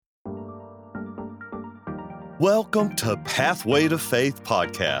Welcome to Pathway to Faith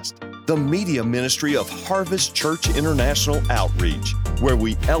podcast, the media ministry of Harvest Church International Outreach, where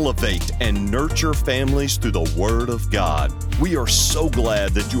we elevate and nurture families through the Word of God. We are so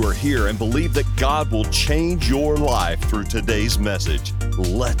glad that you are here and believe that God will change your life through today's message.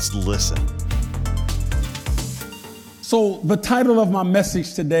 Let's listen. So the title of my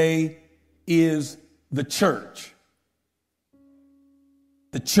message today is The Church.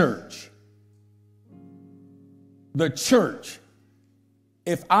 The Church. The church.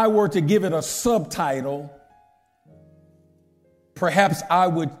 If I were to give it a subtitle, perhaps I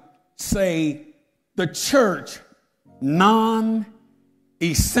would say the church,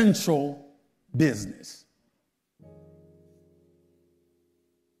 non-essential business.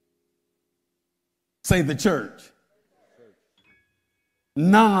 Say the church.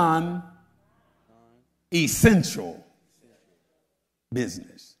 Non-essential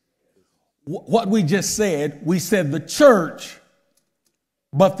business. What we just said, we said the church,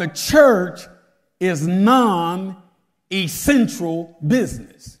 but the church is non-essential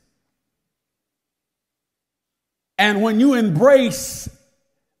business. And when you embrace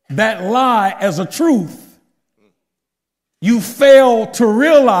that lie as a truth, you fail to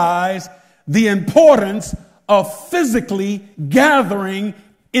realize the importance of physically gathering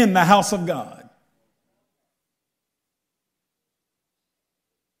in the house of God.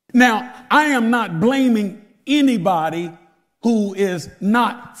 Now, I am not blaming anybody who is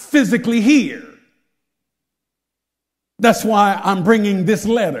not physically here. That's why I'm bringing this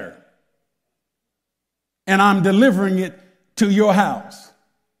letter and I'm delivering it to your house.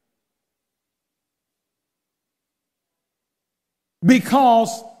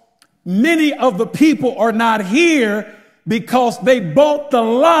 Because many of the people are not here because they bought the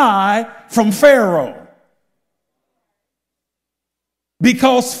lie from Pharaoh.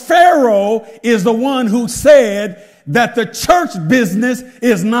 Because Pharaoh is the one who said that the church business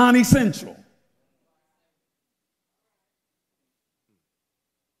is non-essential.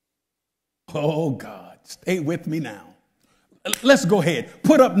 Oh God, stay with me now. Let's go ahead.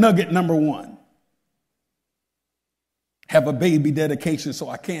 Put up nugget number 1. Have a baby dedication, so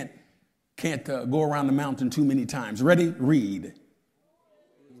I can't go around the mountain too many times. Ready? Read.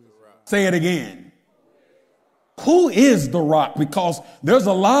 Say it again. Who is the rock? Because there's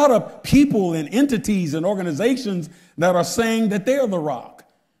a lot of people and entities and organizations that are saying that they're the rock.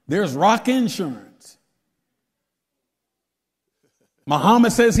 There's Rock Insurance.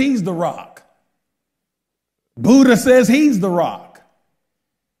 Muhammad says he's the rock. Buddha says he's the rock.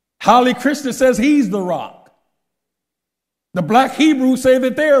 Holly Krishna says he's the rock. The black Hebrews say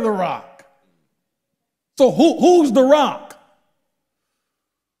that they're the rock. So who's the rock?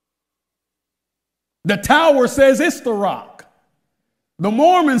 The tower says it's the rock. The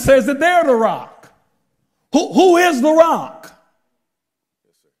Mormon says that they're the rock. Who is the rock?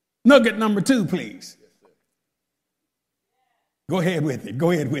 Yes, nugget number 2, please. Yes, go ahead with it.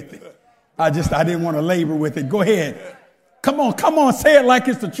 Go ahead with it. I didn't want to labor with it. Go ahead. Come on. Say it like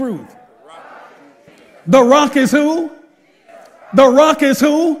it's the truth. The rock is who? The rock is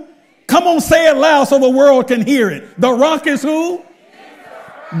who? Come on, say it loud so the world can hear it. The rock is who?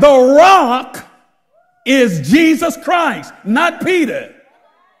 The rock is Jesus Christ, not Peter.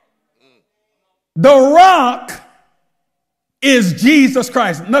 The rock is Jesus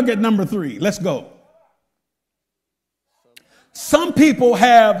Christ. Nugget number 3. Let's go. Some people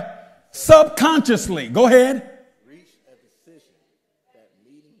have subconsciously, go ahead, reached a decision that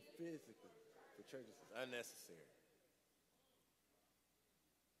meeting physically for churches is unnecessary.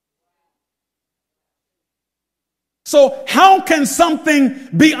 So how can something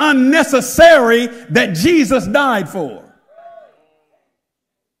be unnecessary that Jesus died for?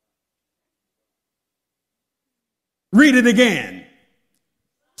 Read it again.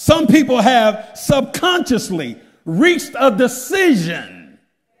 Some people have subconsciously reached a decision.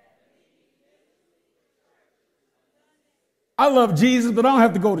 I love Jesus, but I don't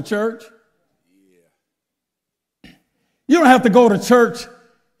have to go to church. You don't have to go to church,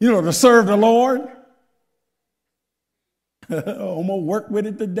 to serve the Lord. I'm going to work with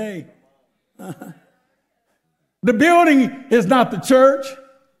it today. The building is not the church.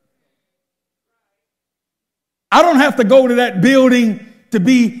 I don't have to go to that building to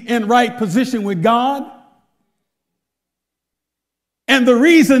be in right position with God. And the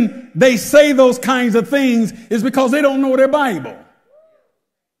reason they say those kinds of things is because they don't know their Bible.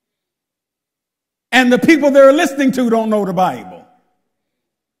 And the people they're listening to don't know the Bible.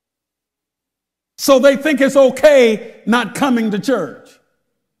 So they think it's okay not coming to church.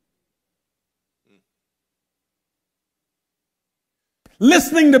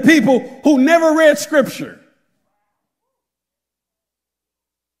 Listening to people who never read scripture.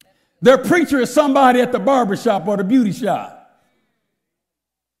 Their preacher is somebody at the barbershop or the beauty shop.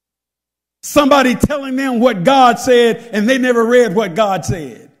 Somebody telling them what God said, and they never read what God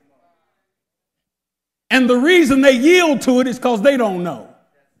said. And the reason they yield to it is because they don't know.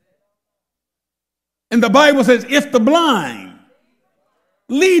 And the Bible says, if the blind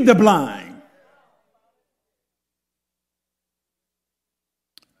lead the blind.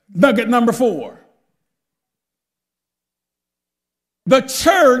 Nugget number 4. The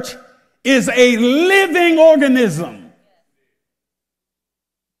church is a living organism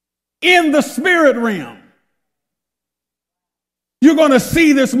in the spirit realm. You're going to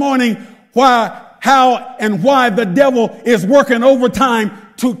see this morning how and why the devil is working overtime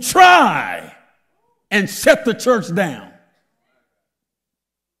to try and shut the church down.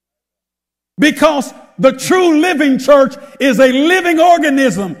 Because the true living church is a living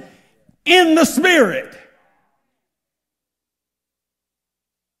organism in the spirit.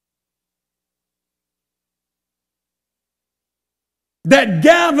 That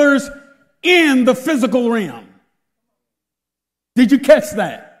gathers in the physical realm. Did you catch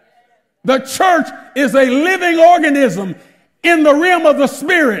that? The church is a living organism in the realm of the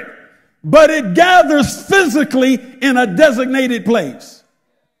spirit, but it gathers physically in a designated place.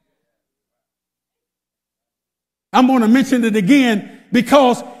 I'm going to mention it again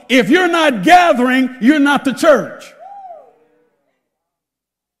because if you're not gathering, you're not the church.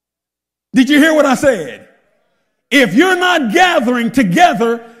 Did you hear what I said? If you're not gathering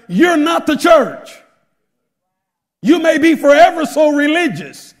together, you're not the church. You may be forever so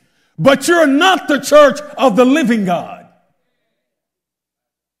religious, but you're not the church of the living God.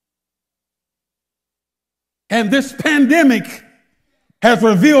 And this pandemic has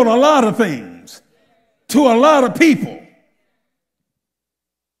revealed a lot of things to a lot of people.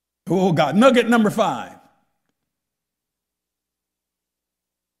 Oh God, nugget number 5.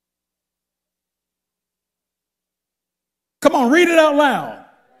 Come on, read it out loud.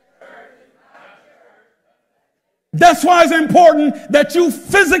 That's why it's important that you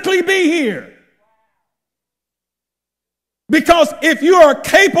physically be here. Because if you are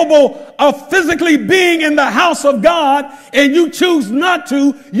capable of physically being in the house of God and you choose not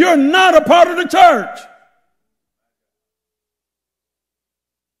to, you're not a part of the church.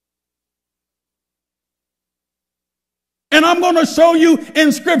 And I'm going to show you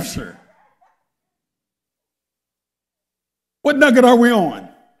in Scripture. What nugget are we on?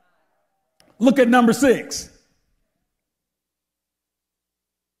 Look at number 6.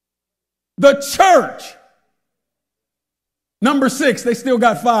 The church. Number 6, they still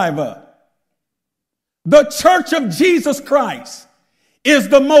got 5 up. The church of Jesus Christ is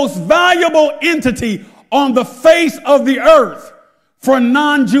the most valuable entity on the face of the earth for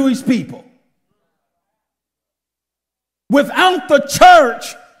non-Jewish people. Without the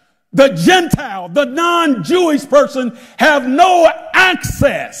church, the Gentile, the non-Jewish person have no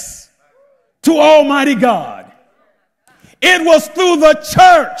access to Almighty God. It was through the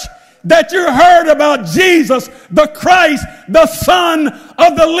church that you heard about Jesus, the Christ, the Son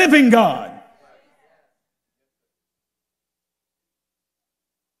of the living God.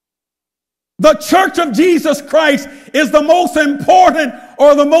 The church of Jesus Christ is the most important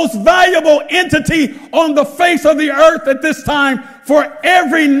or the most valuable entity on the face of the earth at this time for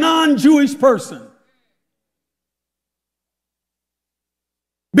every non-Jewish person.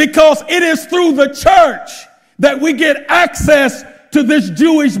 Because it is through the church that we get access to this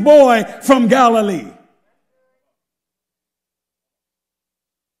Jewish boy from Galilee.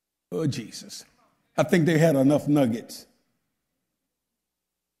 Oh, Jesus. I think they had enough nuggets.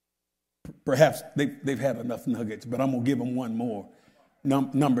 Perhaps they've had enough nuggets, but I'm going to give them one more.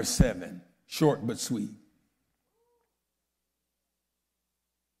 Number 7, short but sweet.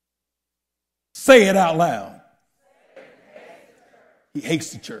 Say it out loud. He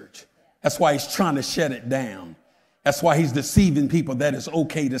hates the church. That's why he's trying to shut it down. That's why he's deceiving people that it's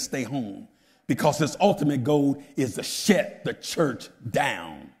okay to stay home, because his ultimate goal is to shut the church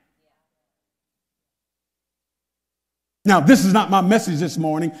down. Now, this is not my message this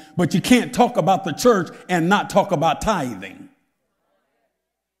morning, but you can't talk about the church and not talk about tithing,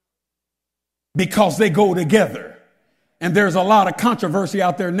 because they go together. And there's a lot of controversy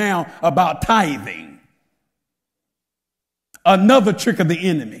out there now about tithing. Another trick of the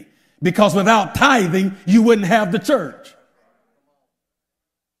enemy, because without tithing, you wouldn't have the church.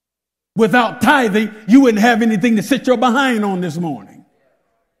 Without tithing, you wouldn't have anything to sit your behind on this morning.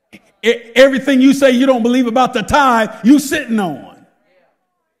 Everything you say you don't believe about the tithe, you sitting on.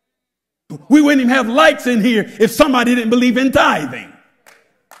 We wouldn't even have lights in here if somebody didn't believe in tithing.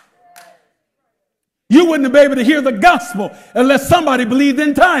 You wouldn't be able to hear the gospel unless somebody believed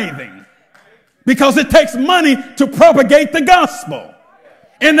in tithing, because it takes money to propagate the gospel.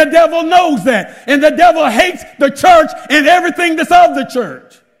 And the devil knows that. And the devil hates the church and everything that's of the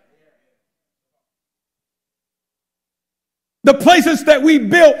church. The places that we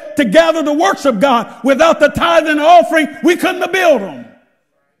built to gather to worship God, without the tithe and offering, we couldn't have built them.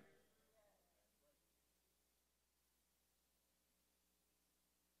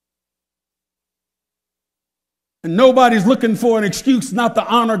 And nobody's looking for an excuse not to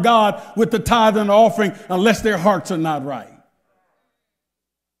honor God with the tithe and the offering unless their hearts are not right.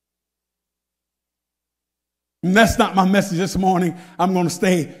 And that's not my message this morning. I'm going to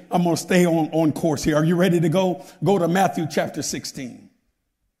stay on course here. Are you ready to go? Go to Matthew chapter 16.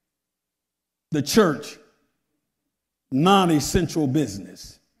 The church, non-essential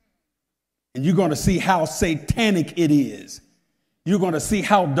business. And you're going to see how satanic it is. You're going to see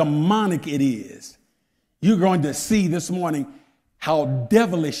how demonic it is. You're going to see this morning how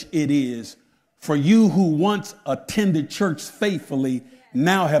devilish it is for you who once attended church faithfully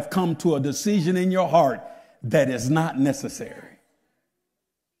now have come to a decision in your heart that is not necessary.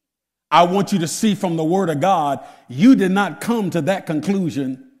 I want you to see from the word of God, you did not come to that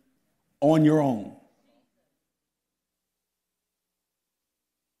conclusion on your own.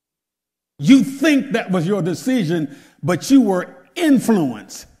 You think that was your decision, but you were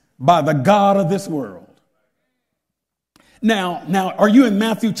influenced by the God of this world. Now, are you in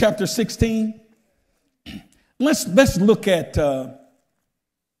Matthew chapter 16? Let's look at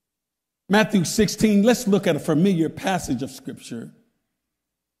Matthew 16. Let's look at a familiar passage of Scripture.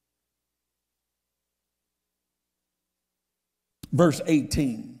 Verse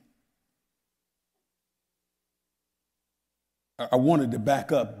 18. I wanted to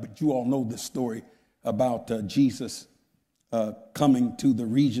back up, but you all know this story about Jesus coming to the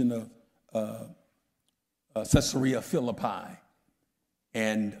region of Caesarea Philippi,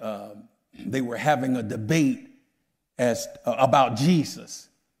 and they were having a debate about Jesus.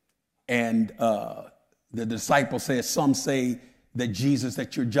 And the disciples said, some say that Jesus,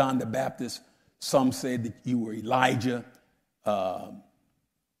 that you're John the Baptist. Some said that you were Elijah.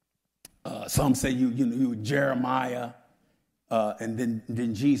 Some say you were Jeremiah. And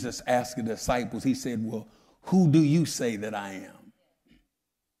then Jesus asked the disciples, he said, well, who do you say that I am?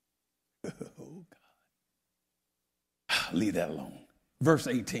 Oh, God. Leave that alone. Verse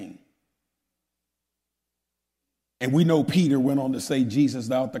 18. And we know Peter went on to say, Jesus,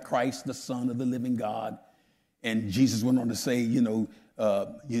 thou art the Christ, the Son of the living God. And Jesus went on to say,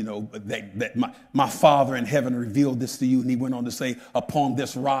 that my Father in heaven revealed this to you. And he went on to say, upon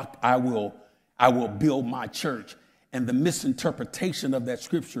this rock I will build my church. And the misinterpretation of that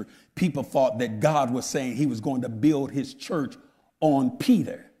scripture, people thought that God was saying he was going to build his church on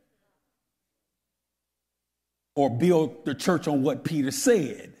Peter, or build the church on what Peter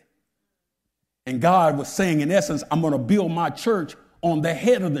said. And God was saying, in essence, I'm going to build my church on the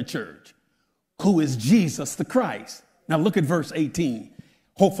head of the church, who is Jesus the Christ. Now look at verse 18.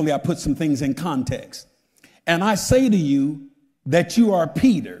 Hopefully I put some things in context. And I say to you that you are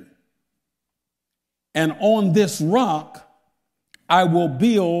Peter, and on this rock I will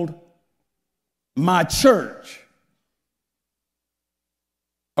build my church.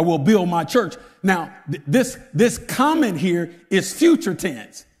 I will build my church. Now, this comment here is future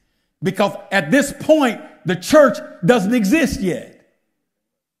tense, because at this point, the church doesn't exist yet.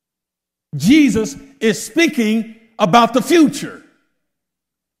 Jesus is speaking about the future.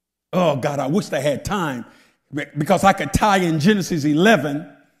 Oh, God, I wish I had time, because I could tie in Genesis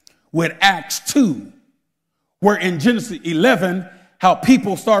 11 with Acts 2, where in Genesis 11, how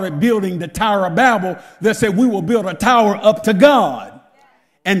people started building the Tower of Babel. They said, we will build a tower up to God.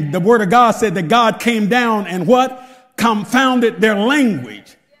 And the word of God said that God came down and what? Confounded their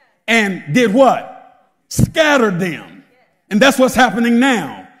language. And did what? Scattered them. And that's what's happening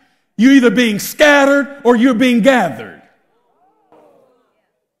now. You're either being scattered or you're being gathered.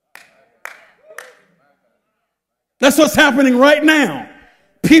 That's what's happening right now.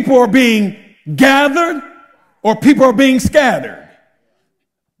 People are being gathered or people are being scattered.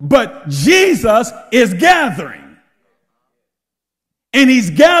 But Jesus is gathering. And he's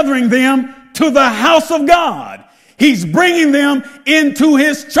gathering them to the house of God. He's bringing them into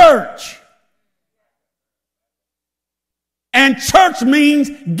his church. And church means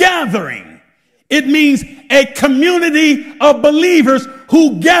gathering. It means a community of believers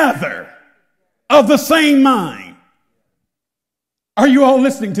who gather of the same mind. Are you all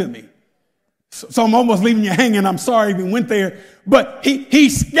listening to me? So I'm almost leaving you hanging. I'm sorry I even went there. But he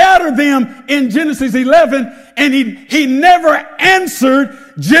scattered them in Genesis 11, and he never answered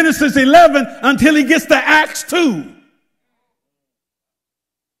Genesis 11 until he gets to Acts 2.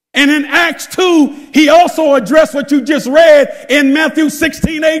 And in Acts 2, he also addressed what you just read in Matthew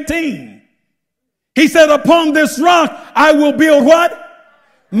 16:18. He said, upon this rock I will build what?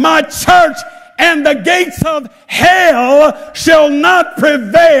 My church, and the gates of hell shall not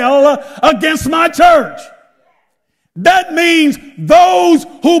prevail against my church. That means those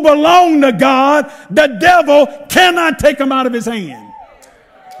who belong to God, the devil cannot take them out of his hand.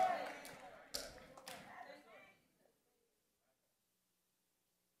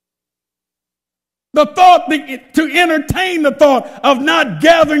 The thought, to entertain the thought of not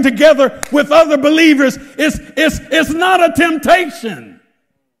gathering together with other believers is not a temptation.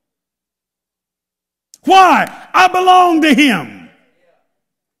 Why? I belong to him.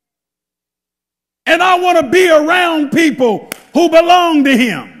 And I want to be around people who belong to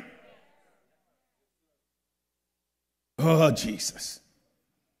him. Oh, Jesus.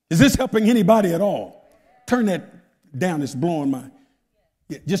 Is this helping anybody at all? Turn that down. It's blowing my,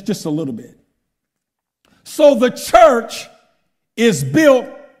 just a little bit. So the church is built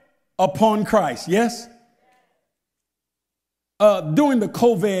upon Christ, yes? During the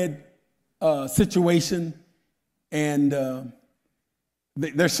COVID situation, and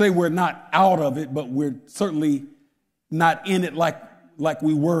they say we're not out of it, but we're certainly not in it like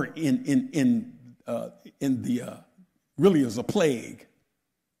we were in the really as a plague,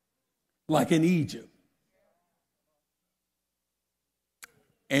 like in Egypt.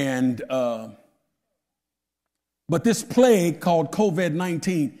 And but this plague called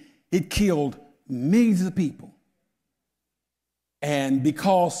COVID-19, it killed millions of people. And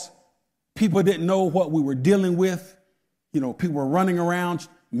because people didn't know what we were dealing with, people were running around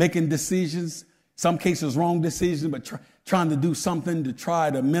making decisions, some cases wrong decisions, but trying to do something to try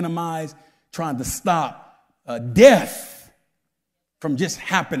to minimize, trying to stop death from just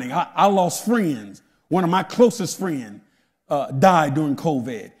happening. I lost friends. One of my closest friends died during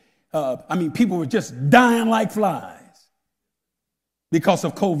COVID. People were just dying like flies because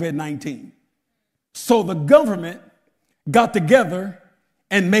of COVID-19. So the government got together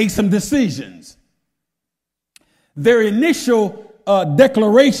and made some decisions. Their initial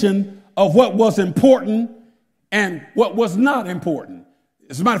declaration of what was important and what was not important.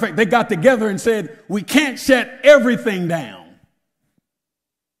 As a matter of fact, they got together and said, we can't shut everything down.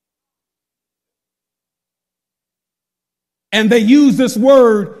 And they used this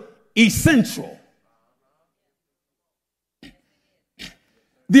word, essential.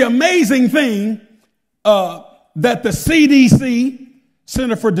 The amazing thing that the CDC,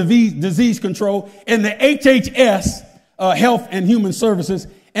 Center for Disease Control, and the HHS, Health and Human Services,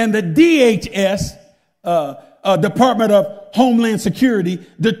 and the DHS, Department of Homeland Security,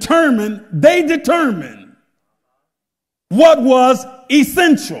 determined what was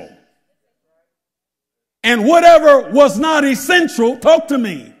essential. And whatever was not essential, talk to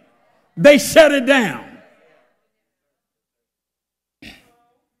me, they shut it down.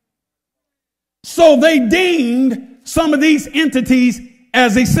 So they deemed some of these entities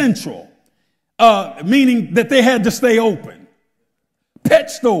as essential, meaning that they had to stay open. Pet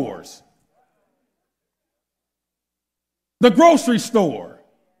stores, the grocery store,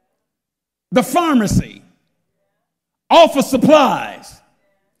 the pharmacy, office supplies,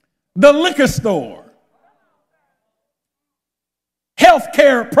 the liquor store.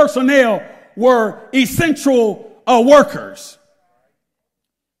 Healthcare personnel were essential workers.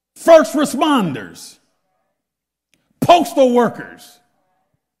 First responders, postal workers,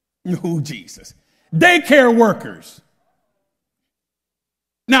 oh Jesus, daycare workers.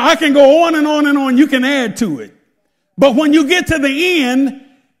 Now I can go on and on and on. You can add to it. But when you get to the end,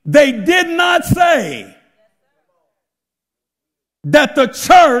 they did not say that the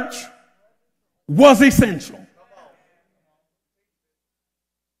church was essential.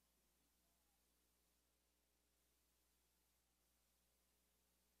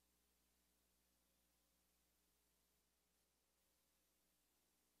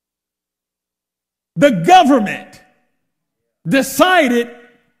 The government decided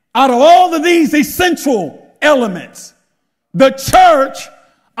out of all of these essential elements, the church,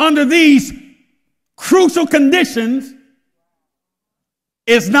 under these crucial conditions,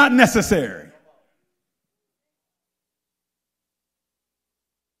 is not necessary.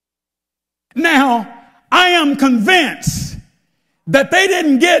 Now, I am convinced that they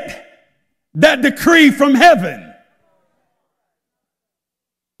didn't get that decree from heaven.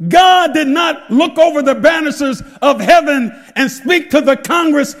 God did not look over the banisters of heaven and speak to the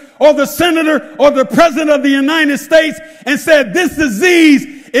Congress or the senator or the president of the United States and said, this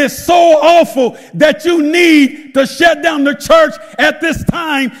disease is so awful that you need to shut down the church at this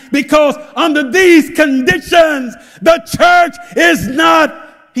time, because under these conditions, the church is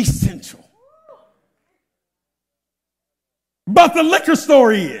not essential. But the liquor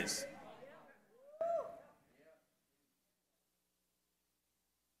store is.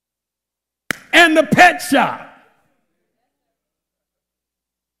 And the pet shop.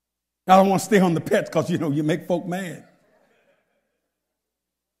 I don't want to stay on the pets because, you make folk mad.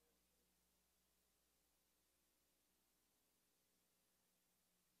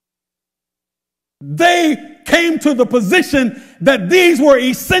 They came to the position that these were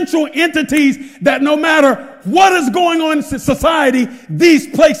essential entities that no matter what is going on in society, these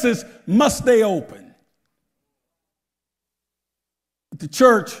places must stay open. The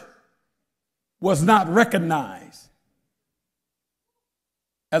church was not recognized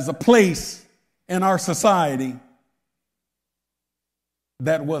as a place in our society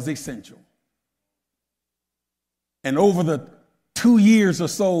that was essential. And over the 2 years or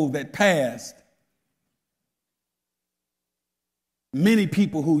so that passed, many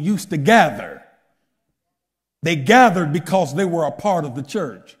people who used to gather, they gathered because they were a part of the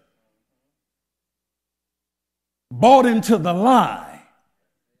church, bought into the lie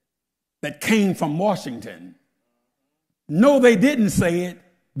that came from Washington. No, they didn't say it.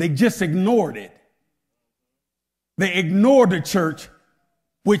 They just ignored it. They ignored the church,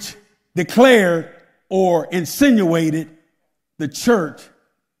 which declared or insinuated the church is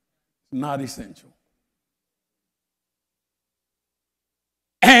not essential.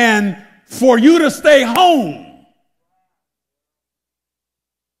 And for you to stay home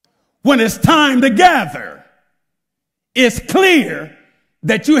when it's time to gather, it's clear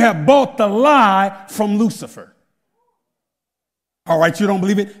that you have bought the lie from Lucifer. All right, you don't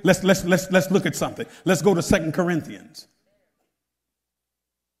believe it? Let's look at something. Let's go to 2 Corinthians.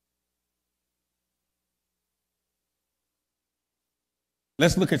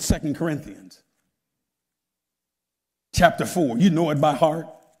 Let's look at 2 Corinthians. Chapter 4. You know it by heart.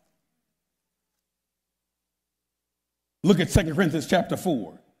 Look at 2 Corinthians chapter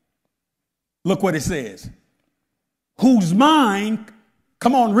 4. Look what it says. Whose mind,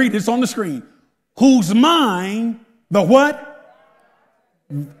 come on, read this on the screen. Whose mind, the what?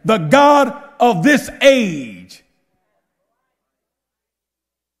 The God of this age.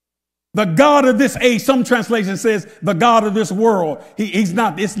 The God of this age. Some translation says the God of this world. It's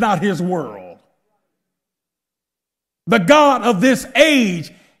not his world. The God of this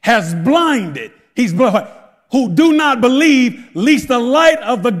age has blinded. Who do not believe, lest the light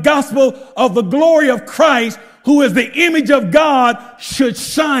of the gospel of the glory of Christ, who is the image of God, should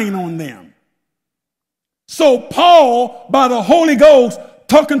shine on them. So Paul, by the Holy Ghost,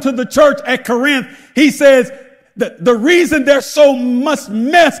 talking to the church at Corinth, he says that the reason there's so much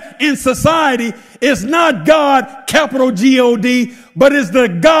mess in society is not God, capital G-O-D, but is the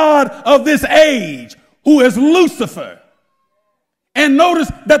God of this age, who is Lucifer. And notice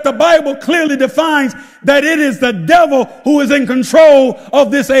that the Bible clearly defines that it is the devil who is in control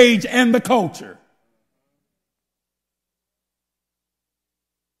of this age and the culture.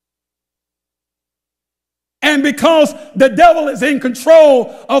 And because the devil is in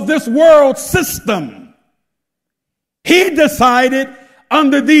control of this world system, he decided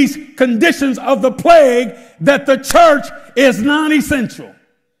under these conditions of the plague that the church is non-essential.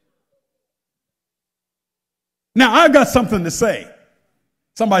 Now, I've got something to say.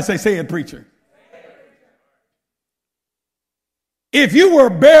 Somebody say it, preacher. If you were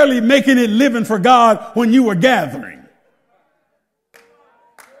barely making it living for God when you were gathering,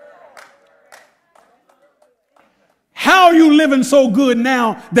 how are you living so good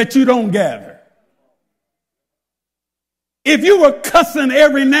now that you don't gather? If you were cussing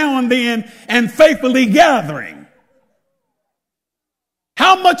every now and then and faithfully gathering,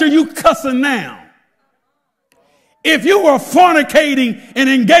 how much are you cussing now? If you were fornicating and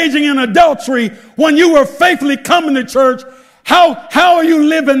engaging in adultery when you were faithfully coming to church, how are you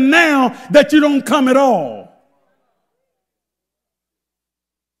living now that you don't come at all?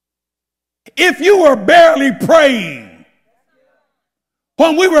 If you were barely praying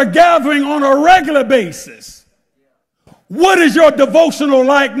when we were gathering on a regular basis, what is your devotional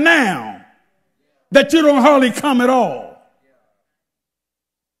like now that you don't hardly come at all?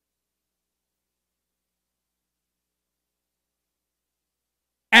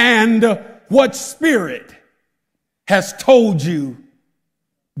 And what spirit has told you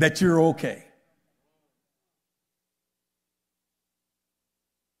that you're okay?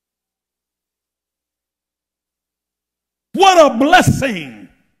 What a blessing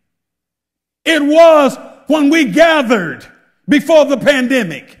it was when we gathered before the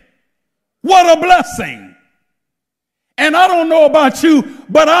pandemic. What a blessing. And I don't know about you,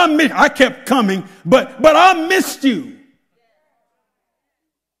 but I kept coming, but I missed you.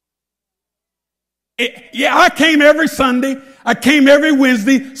 I came every Sunday. I came every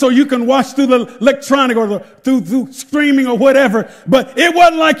Wednesday so you can watch through the electronic or through streaming or whatever. But it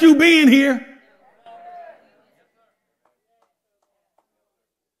wasn't like you being here.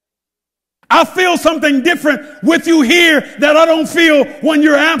 I feel something different with you here that I don't feel when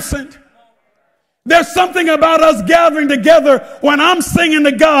you're absent. There's something about us gathering together when I'm singing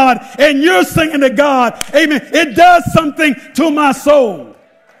to God and you're singing to God. Amen. It does something to my soul.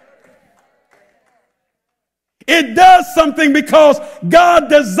 It does something because God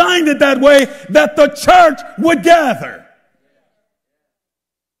designed it that way that the church would gather.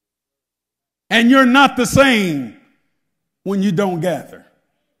 And you're not the same when you don't gather.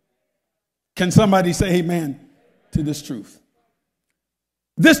 Can somebody say amen to this truth?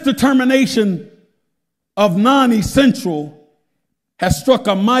 This determination of non-essential has struck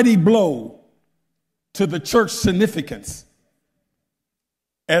a mighty blow to the church significance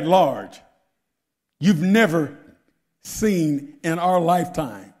at large. You've never seen in our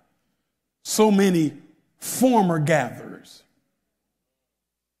lifetime so many former gatherers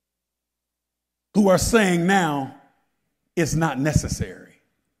who are saying now it's not necessary.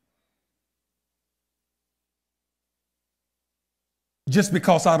 Just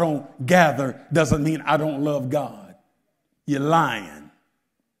because I don't gather doesn't mean I don't love God. You're lying.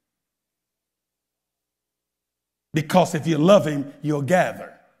 Because if you love him, you'll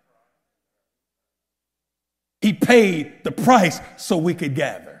gather. He paid the price so we could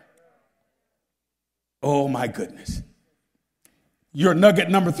gather. Oh my goodness. Your nugget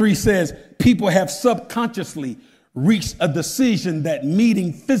number 3 says people have subconsciously reached a decision that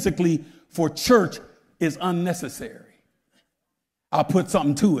meeting physically for church is unnecessary. I'll put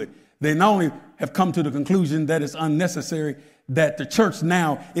something to it. They not only have come to the conclusion that it's unnecessary, that the church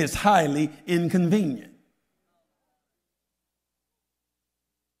now is highly inconvenient.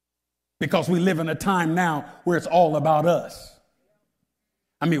 Because we live in a time now where it's all about us.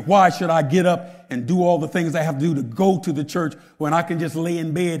 I mean, why should I get up and do all the things I have to do to go to the church when I can just lay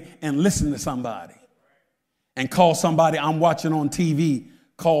in bed and listen to somebody and call somebody I'm watching on TV,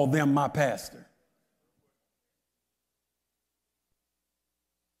 call them my pastor?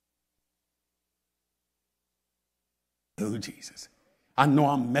 Oh, Jesus. I know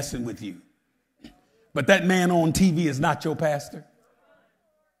I'm messing with you. But that man on TV is not your pastor.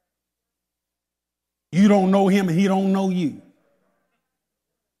 You don't know him and he don't know you.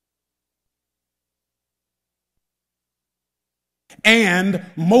 And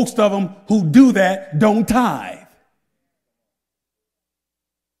most of them who do that don't tithe.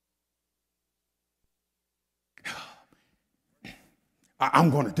 I'm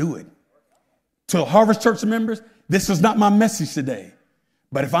going to do it. To Harvest Church members, this is not my message today.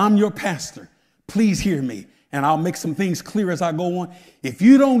 But if I'm your pastor, please hear me. And I'll make some things clear as I go on. If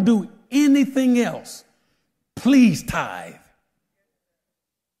you don't do anything else, please tithe.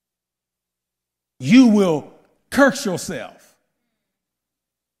 You will curse yourself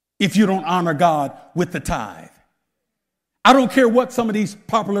if you don't honor God with the tithe. I don't care what some of these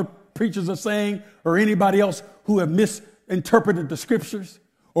popular preachers are saying or anybody else who have misinterpreted the scriptures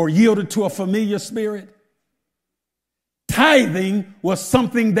or yielded to a familiar spirit. Tithing was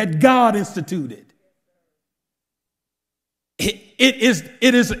something that God instituted. It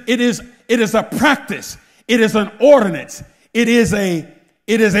is a practice. It is an ordinance. It is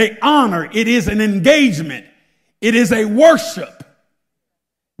a honor. It is an engagement. It is a worship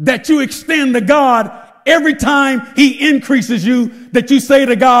that you extend to God every time he increases you, that you say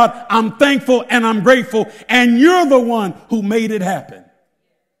to God, I'm thankful and I'm grateful, and you're the one who made it happen.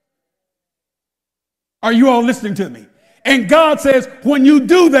 Are you all listening to me? And God says, when you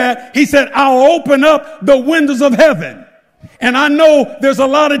do that, he said, I'll open up the windows of heaven. And I know there's a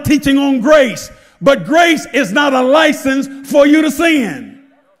lot of teaching on grace, but grace is not a license for you to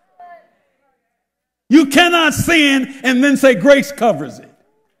sin. You cannot sin and then say grace covers it.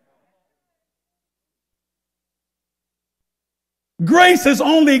 Grace is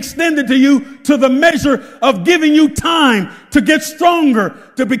only extended to you to the measure of giving you time to get stronger,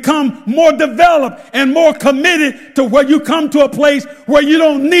 to become more developed and more committed to where you come to a place where you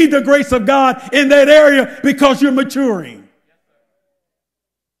don't need the grace of God in that area because you're maturing.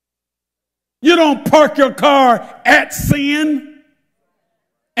 You don't park your car at sin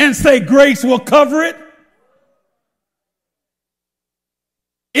and say grace will cover it.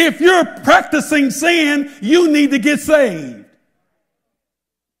 If you're practicing sin, you need to get saved.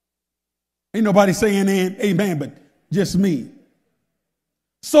 Ain't nobody saying amen, but just me.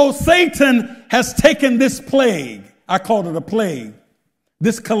 So Satan has taken this plague, I call it a plague,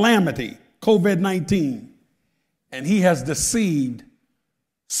 this calamity, COVID-19, and he has deceived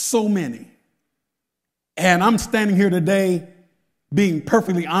so many. And I'm standing here today being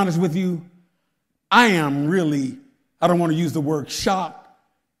perfectly honest with you. I am really, I don't want to use the word shocked,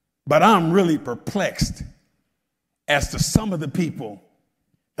 but I'm really perplexed as to some of the people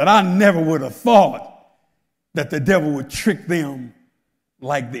that I never would have thought that the devil would trick them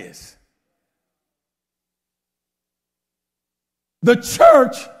like this. The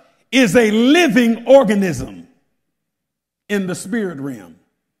church is a living organism in the spirit realm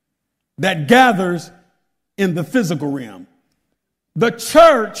that gathers in the physical realm. The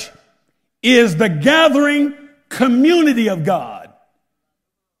church is the gathering community of God.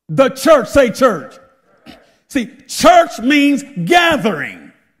 The church, say church. See, church means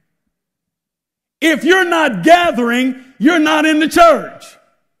gathering. If you're not gathering, you're not in the church.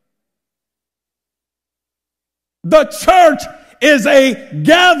 The church is a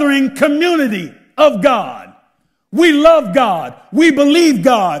gathering community of God. We love God. We believe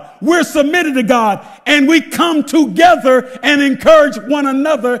God. We're submitted to God. And we come together and encourage one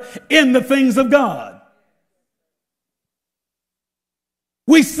another in the things of God.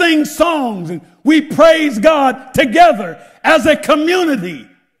 We sing songs and we praise God together as a community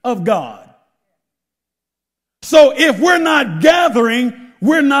of God. So if we're not gathering,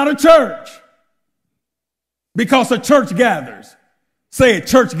 we're not a church. Because a church gathers. Say it,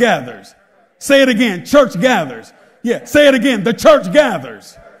 church gathers. Say it again, church gathers. Yeah, say it again, the church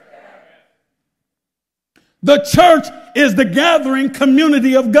gathers. The church is the gathering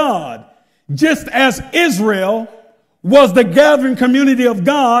community of God. Just as Israel was the gathering community of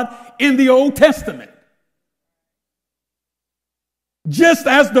God in the Old Testament. Just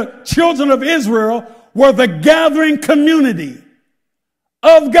as the children of Israel were the gathering community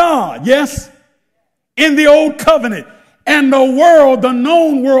of God, yes, in the Old Covenant. And the world, the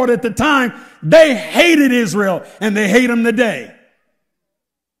known world at the time, they hated Israel and they hate them today.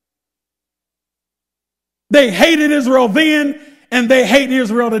 They hated Israel then and they hate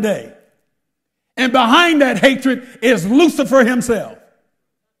Israel today. And behind that hatred is Lucifer himself.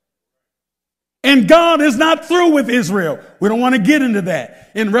 And God is not through with Israel. We don't want to get into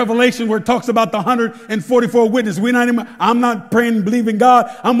that. In Revelation, where it talks about the 144 witnesses, I'm not praying and believing God.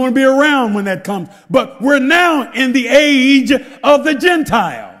 I'm going to be around when that comes. But we're now in the age of the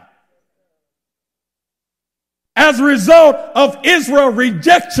Gentile. As a result of Israel's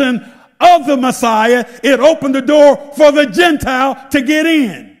rejection of the Messiah, it opened the door for the Gentile to get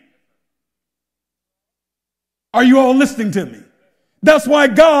in. Are you all listening to me? That's why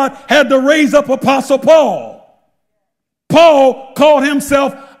God had to raise up Apostle Paul. Paul called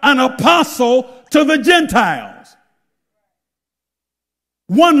himself an apostle to the Gentiles.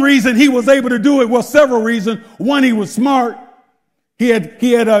 One reason he was able to do it, well, several reasons. One, he was smart. He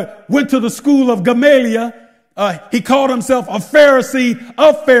had went to the school of Gamaliel. He called himself a Pharisee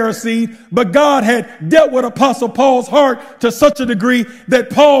of Pharisees, but God had dealt with Apostle Paul's heart to such a degree that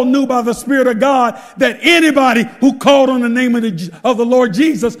Paul knew by the Spirit of God that anybody who called on the name of the Lord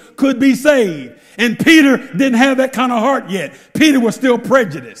Jesus could be saved. And Peter didn't have that kind of heart yet. Peter was still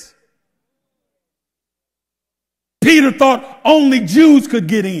prejudiced. Peter thought only Jews could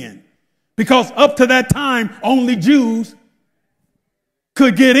get in, because up to that time, only Jews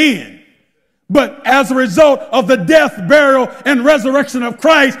could get in. But as a result of the death, burial, and resurrection of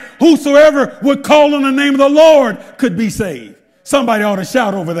Christ, whosoever would call on the name of the Lord could be saved. Somebody ought to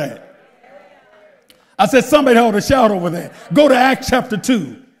shout over that. I said somebody ought to shout over that. Go to Acts chapter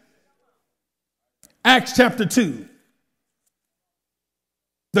 2. Acts chapter 2.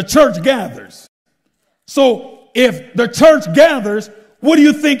 The church gathers. So if the church gathers, what do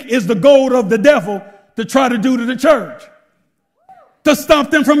you think is the goal of the devil to try to do to the church? To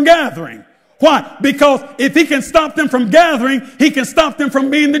stop them from gathering. Why? Because if he can stop them from gathering, he can stop them from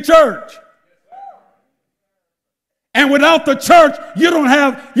being the church. And without the church, you don't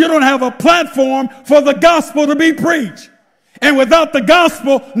have a platform for the gospel to be preached. And without the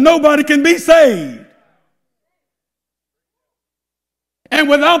gospel, nobody can be saved. And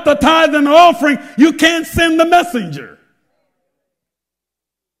without the tithe and the offering, you can't send the messenger.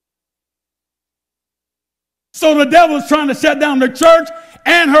 So the devil is trying to shut down the church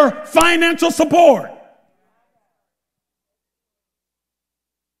and her financial support.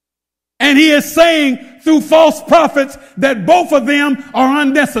 And he is saying through false prophets that both of them are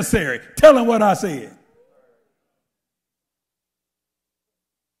unnecessary. Tell him what I said.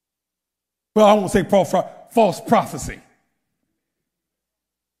 Well, I won't say false prophecy.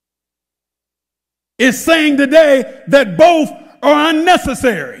 is saying today that both are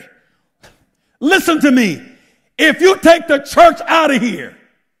unnecessary. Listen to me. If you take the church out of here,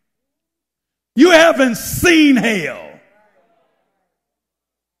 you haven't seen hell.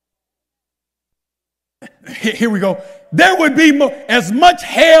 Here we go. There would be as much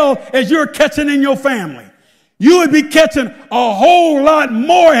hell as you're catching in your family. You would be catching a whole lot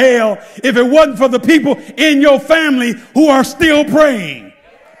more hell if it wasn't for the people in your family who are still praying.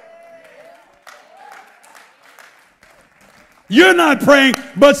 You're not praying,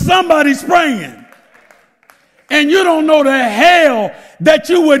 but somebody's praying. And you don't know the hell that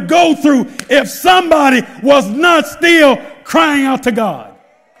you would go through if somebody was not still crying out to God.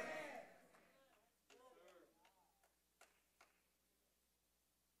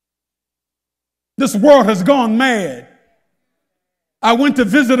 This world has gone mad. I went to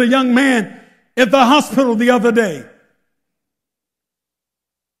visit a young man at the hospital the other day.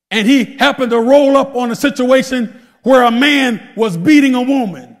 And he happened to roll up on a situation where a man was beating a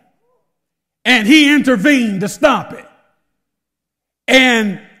woman. And he intervened to stop it.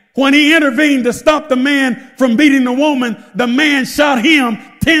 And when he intervened to stop the man from beating the woman, the man shot him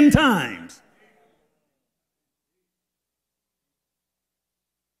 10 times.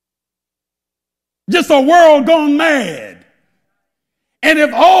 Just a world gone mad. And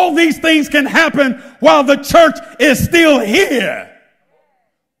if all these things can happen while the church is still here,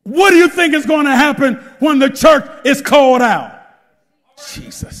 what do you think is going to happen when the church is called out?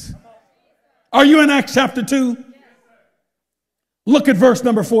 Jesus. Are you in Acts chapter 2? Look at verse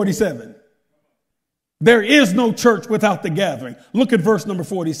number 47. There is no church without the gathering. Look at verse number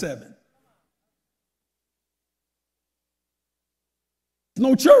 47.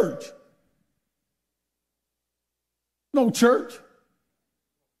 No church. No church.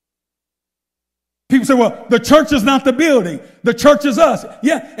 People say, well, the church is not the building. The church is us.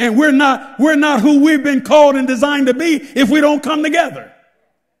 Yeah, and we're not who we've been called and designed to be if we don't come together.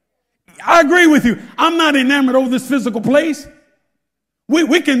 I agree with you. I'm not enamored over this physical place.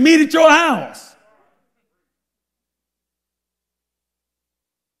 We can meet at your house.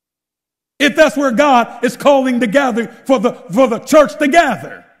 If that's where God is calling the gathering for the church to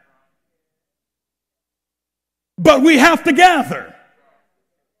gather. But we have to gather.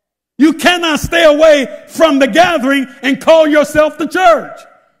 You cannot stay away from the gathering and call yourself the church.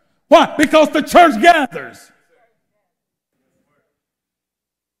 Why? Because the church gathers.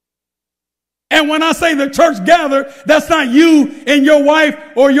 And when I say the church gather, that's not you and your wife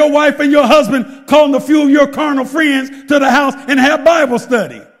or your wife and your husband calling a few of your carnal friends to the house and have Bible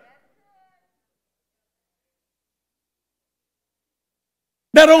study.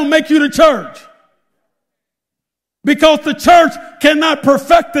 That don't make you the church. Because the church cannot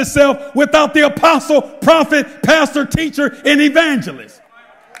perfect itself without the apostle, prophet, pastor, teacher, and evangelist.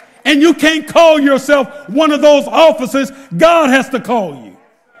 And you can't call yourself one of those offices. God has to call you.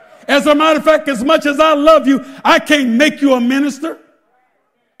 As a matter of fact, as much as I love you, I can't make you a minister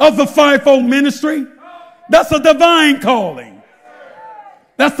of the fivefold ministry. That's a divine calling.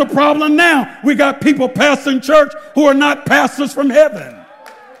 That's the problem now. We got people pastoring church who are not pastors from heaven.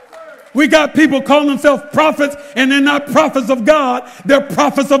 We got people calling themselves prophets, and they're not prophets of God. They're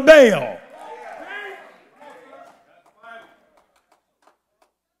prophets of Baal.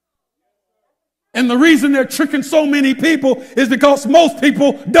 And the reason they're tricking so many people is because most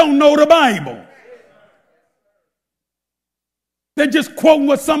people don't know the Bible. They're just quoting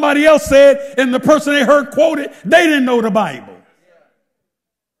what somebody else said, and the person they heard quoted, they didn't know the Bible.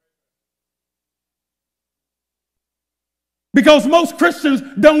 Because most Christians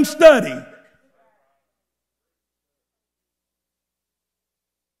don't study.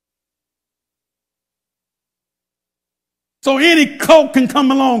 So any cult can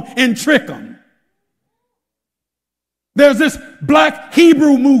come along and trick them. There's this black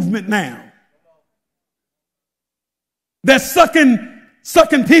Hebrew movement now that's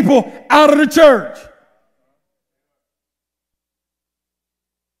sucking people out of the church.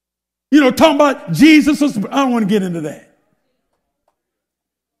 You know, talking about Jesus was, I don't want to get into that.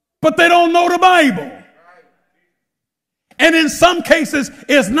 But they don't know the Bible. And in some cases,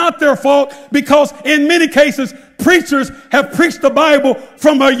 it's not their fault because in many cases, preachers have preached the Bible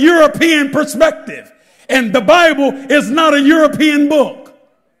from a European perspective. And the Bible is not a European book.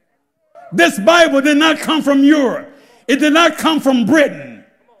 This Bible did not come from Europe. It did not come from Britain.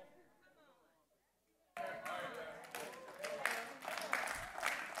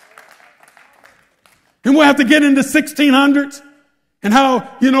 And we'll have to get into 1600s. And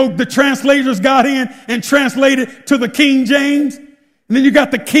how, you know, the translators got in and translated to the King James. And then you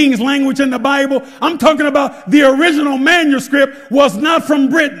got the King's language in the Bible. I'm talking about the original manuscript was not from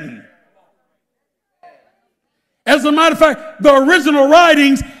Britain. As a matter of fact, the original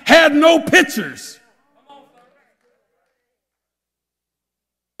writings had no pictures.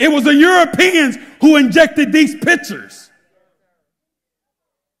 It was the Europeans who injected these pictures.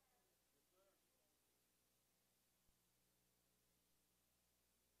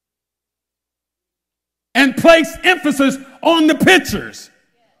 And placed emphasis on the pictures.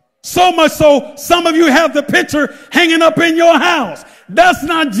 So much so, some of you have the picture hanging up in your house. That's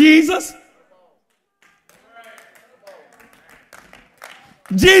not Jesus.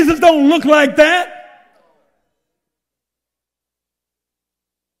 Jesus don't look like that.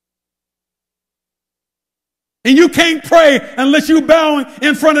 And you can't pray unless you bow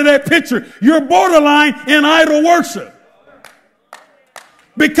in front of that picture. You're borderline in idol worship.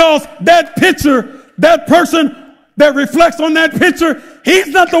 Because that picture, that person that reflects on that picture, he's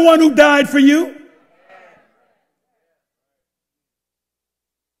not the one who died for you.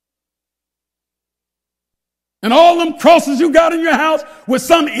 And all them crosses you got in your house with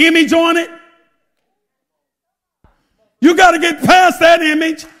some image on it, you got to get past that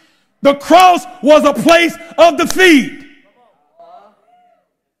image. The cross was a place of defeat.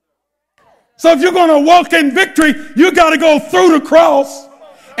 So if you're going to walk in victory, you got to go through the cross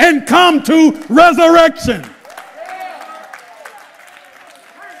and come to resurrection.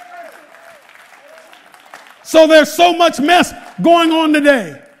 So there's so much mess going on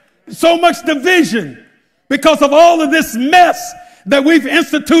today, so much division because of all of this mess that we've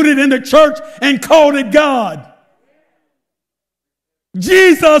instituted in the church and called it God.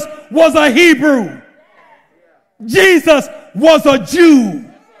 Jesus was a Hebrew. Jesus was a Jew.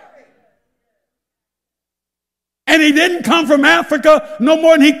 And he didn't come from Africa no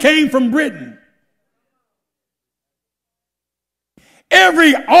more than he came from Britain.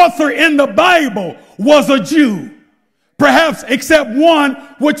 Every author in the Bible was a Jew, perhaps except one,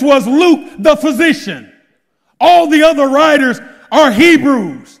 which was Luke the physician. All the other writers are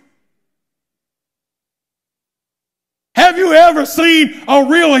Hebrews. Have you ever seen a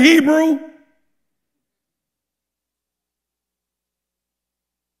real Hebrew?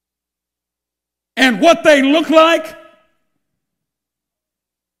 And what they look like?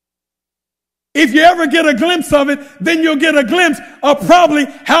 If you ever get a glimpse of it, then you'll get a glimpse of probably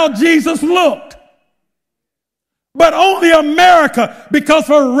how Jesus looked. But only America, because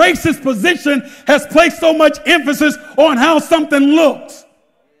her racist position, has placed so much emphasis on how something looks.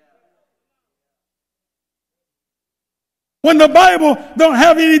 When the Bible don't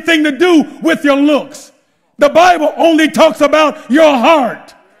have anything to do with your looks. The Bible only talks about your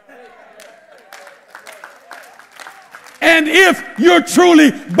heart. And if you're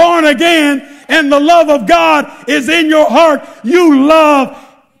truly born again and the love of God is in your heart, you love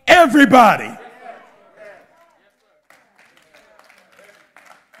everybody.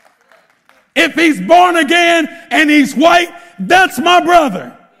 If he's born again and he's white, that's my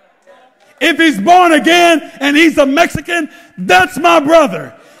brother. If he's born again and he's a Mexican, that's my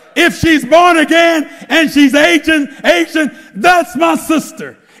brother. If she's born again and she's Asian, that's my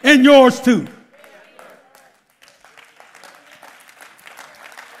sister and yours too.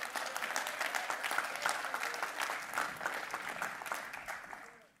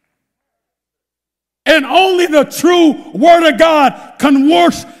 And only the true Word of God can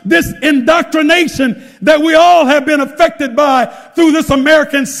wash this indoctrination that we all have been affected by through this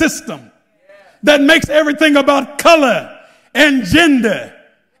American system that makes everything about color and gender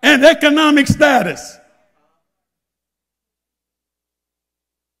and economic status.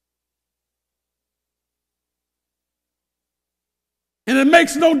 And it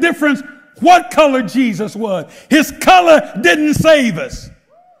makes no difference what color Jesus was. His color didn't save us.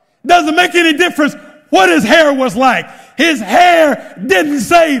 Doesn't make any difference what his hair was like. His hair didn't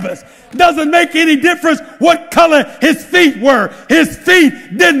save us. Doesn't make any difference what color his feet were. His feet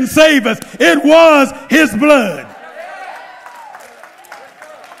didn't save us. It was his blood.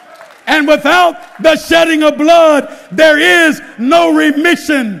 And without the shedding of blood, there is no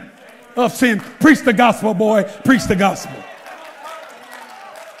remission of sin. Preach the gospel, boy. Preach the gospel.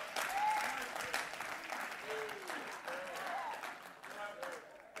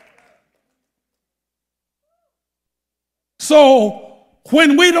 So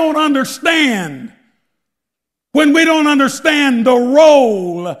when we don't understand the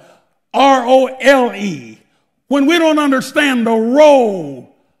role, R-O-L-E, when we don't understand the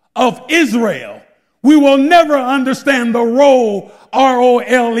role of Israel, we will never understand the role,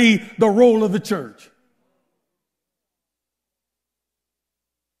 R-O-L-E, the role of the church.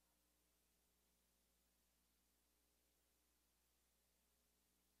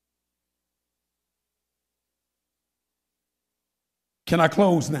 Can I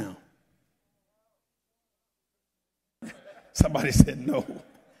close now? Somebody said no.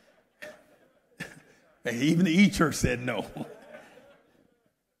 Even the E-Church said no.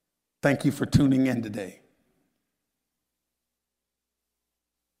 Thank you for tuning in today.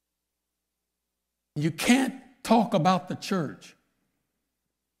 You can't talk about the church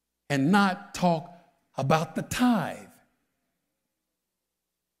and not talk about the tithe.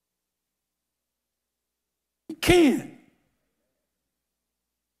 You can't.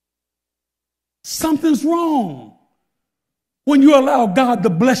 Something's wrong when you allow God to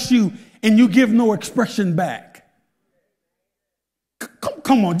bless you and you give no expression back.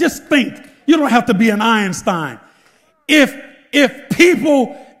 Come on, just think. You don't have to be an Einstein. If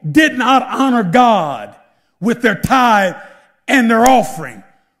people did not honor God with their tithe and their offering,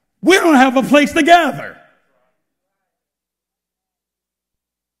 we don't have a place to gather.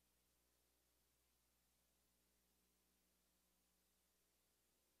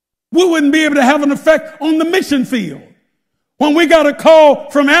 We wouldn't be able to have an effect on the mission field. When we got a call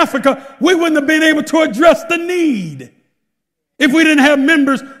from Africa, we wouldn't have been able to address the need if we didn't have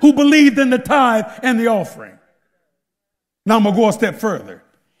members who believed in the tithe and the offering. Now I'm going to go a step further.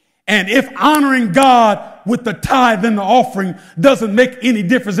 And if honoring God with the tithe and the offering doesn't make any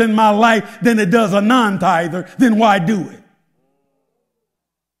difference in my life than it does a non-tither, then why do it?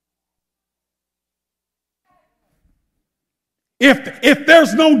 If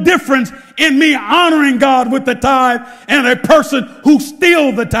there's no difference in me honoring God with the tithe and a person who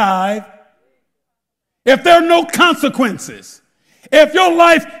steals the tithe, if there are no consequences, if your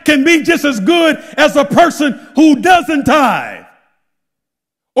life can be just as good as a person who doesn't tithe,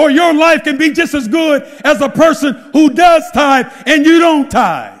 or your life can be just as good as a person who does tithe and you don't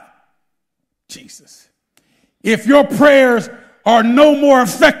tithe. Jesus. If your prayers are no more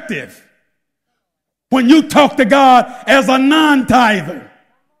effective when you talk to God as a non-tither,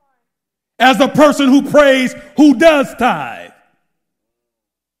 as a person who prays who does tithe,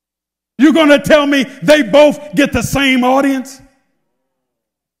 you're going to tell me they both get the same audience?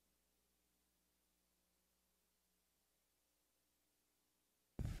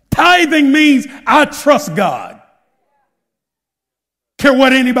 Tithing means I trust God. Care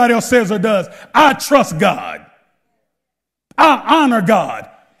what anybody else says or does. I trust God. I honor God.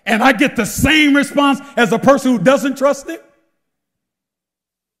 And I get the same response as a person who doesn't trust Him.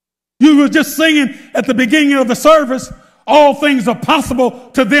 You were just singing at the beginning of the service, all things are possible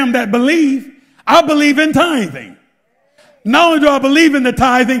to them that believe. I believe in tithing. Not only do I believe in the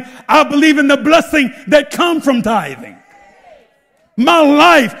tithing, I believe in the blessing that comes from tithing. My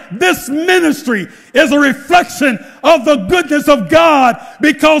life, this ministry, is a reflection of the goodness of God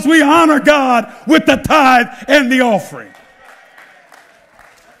because we honor God with the tithe and the offering.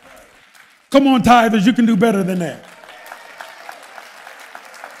 Come on, tithers, you can do better than that.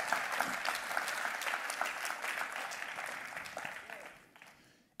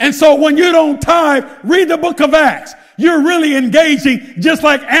 And so when you don't tithe, read the book of Acts. You're really engaging just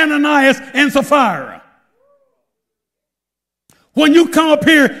like Ananias and Sapphira. When you come up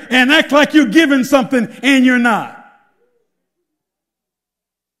here and act like you're giving something and you're not.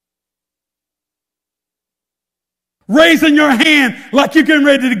 Raising your hand like you're getting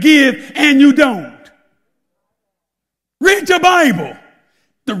ready to give and you don't. Read your Bible.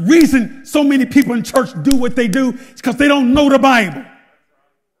 The reason so many people in church do what they do is because they don't know the Bible.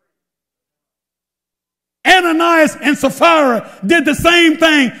 Ananias and Sapphira did the same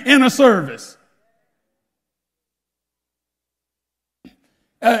thing in a service.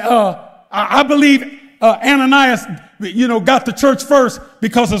 I believe Ananias, got to church first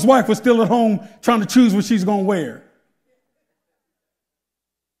because his wife was still at home trying to choose what she's going to wear.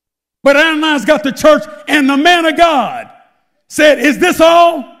 But Ananias got to church and the man of God said, "Is this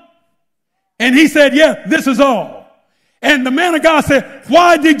all?" And he said, "Yeah, this is all." And the man of God said,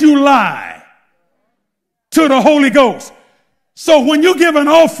 "Why did you lie to the Holy Ghost?" So when you give an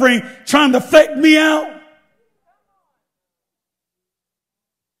offering trying to fake me out,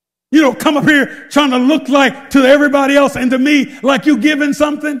 come up here trying to look like to everybody else and to me like you giving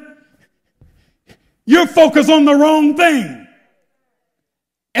something, you're focused on the wrong thing.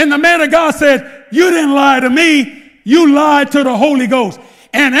 And the man of God said, "You didn't lie to me, you lied to the Holy Ghost."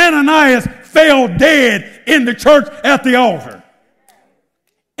 And Ananias fell dead in the church at the altar.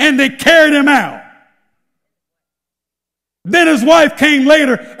 And they carried him out. Then his wife came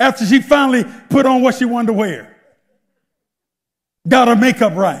later after she finally put on what she wanted to wear. Got her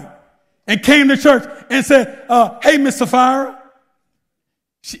makeup right. And came to church and said, "Hey, Miss Sapphira."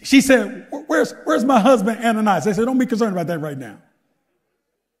 She said, where's my husband Ananias? They said, "Don't be concerned about that right now.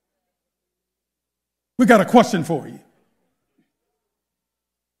 We got a question for you.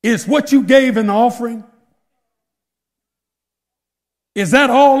 Is what you gave in the offering, Is that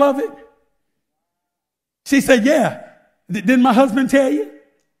all of it? She said, yeah. Didn't my husband tell you?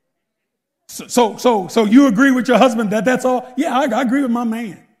 So you agree with your husband that that's all? Yeah, I agree with my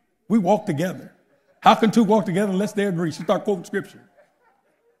man. We walk together. How can two walk together unless they agree? She started quoting scripture.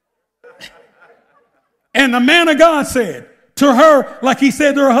 And the man of God said to her, like he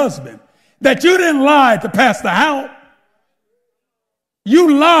said to her husband, that you didn't lie to Pastor Howe.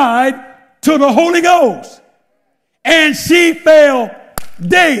 You lied to the Holy Ghost. And she fell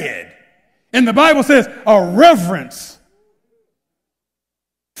dead. And the Bible says a reverence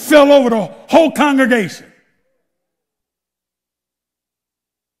fell over the whole congregation.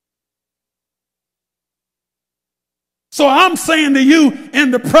 So I'm saying to you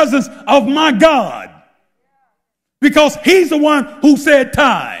in the presence of my God, because he's the one who said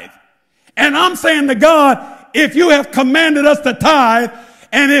tithe. And I'm saying to God, if you have commanded us to tithe,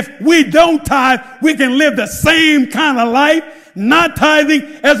 and if we don't tithe, we can live the same kind of life, not tithing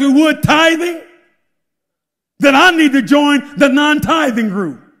as we would tithing, then I need to join the non-tithing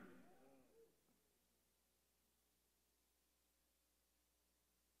group.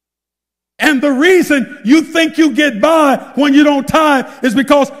 And the reason you think you get by when you don't tithe is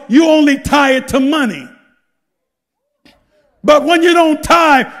because you only tie it to money. But when you don't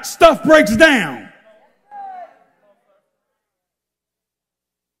tithe, stuff breaks down.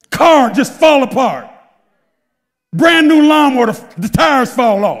 Car just fall apart. Brand new lawnmower, the tires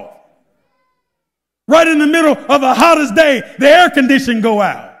fall off. Right in the middle of the hottest day, the air conditioning go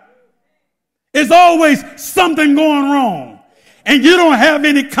out. It's always something going wrong. And you don't have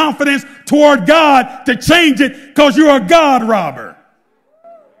any confidence toward God to change it because you're a God robber.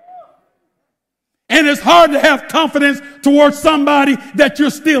 And it's hard to have confidence towards somebody that you're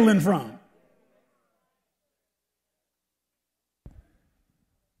stealing from.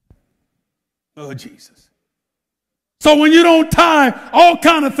 Oh, Jesus. So when you don't tithe, all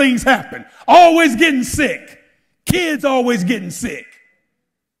kind of things happen. Always getting sick. Kids always getting sick.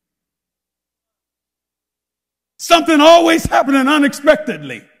 Something always happening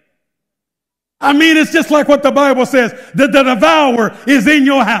unexpectedly. I mean, it's just like what the Bible says, that the devourer is in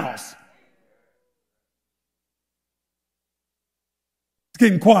your house. It's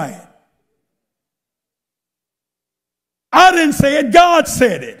getting quiet. I didn't say it, God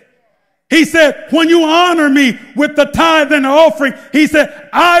said it. He said, when you honor me with the tithe and the offering, he said,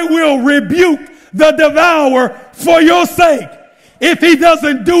 I will rebuke the devourer for your sake. If he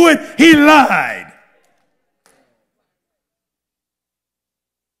doesn't do it, he lied.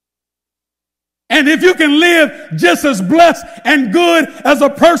 And if you can live just as blessed and good as a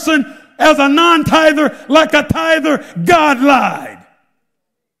person, as a non-tither, like a tither, God lied.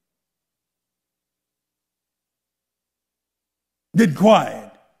 Get quiet.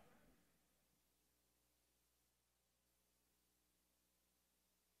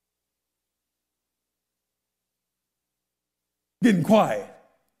 Getting quiet.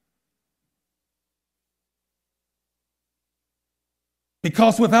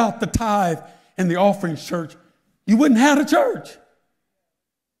 Because without the tithe and the offering, church, you wouldn't have a church.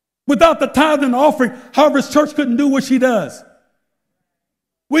 Without the tithe and the offering, Harvest Church couldn't do what she does.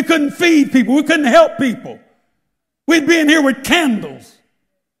 We couldn't feed people. We couldn't help people. We'd be in here with candles.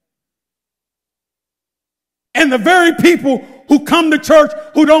 And the very people who come to church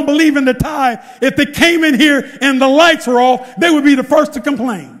who don't believe in the tithe, if they came in here and the lights were off, they would be the first to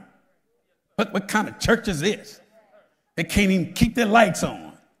complain. But what kind of church is this? They can't even keep their lights on.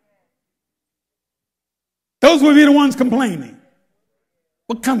 Those would be the ones complaining.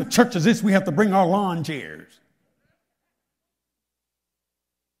 What kind of church is this? We have to bring our lawn chairs.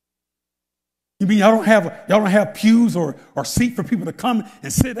 You mean y'all don't have pews or seat for people to come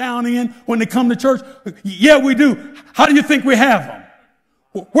and sit down in when they come to church? Yeah, we do. How do you think we have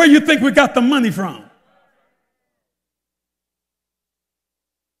them? Where do you think we got the money from?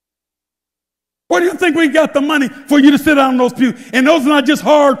 Where do you think we got the money for you to sit down on those pews? And those are not just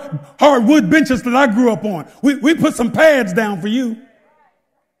hard wood benches that I grew up on. We put some pads down for you.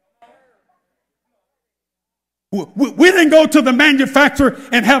 We didn't go to the manufacturer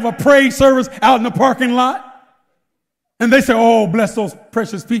and have a praise service out in the parking lot. And they say, oh, bless those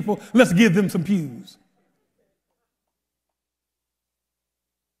precious people. Let's give them some pews.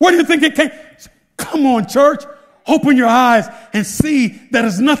 Where do you think it came? Come on, church. Open your eyes and see that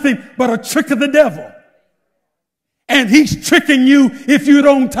it's nothing but a trick of the devil. And he's tricking you if you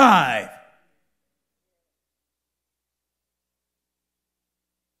don't tithe.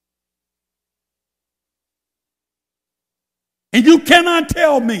 And you cannot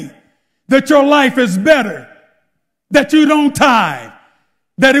tell me that your life is better, that you don't tithe,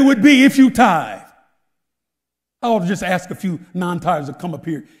 that it would be if you tithe. I ought to just ask a few non-tithers to come up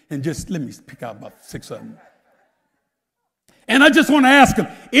here and just let me pick out about 6 of them. And I just want to ask them,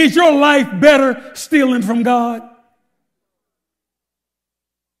 is your life better stealing from God?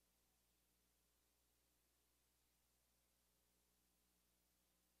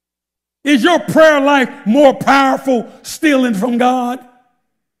 Is your prayer life more powerful stealing from God?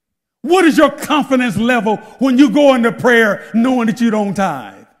 What is your confidence level when you go into prayer knowing that you don't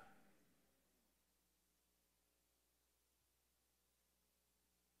tithe?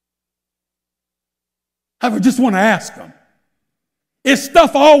 I just want to ask them, is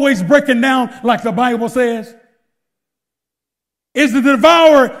stuff always breaking down like the Bible says? Is the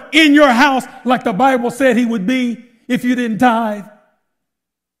devourer in your house like the Bible said he would be if you didn't tithe?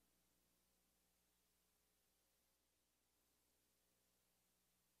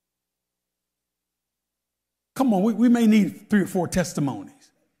 Come on, we may need 3 or 4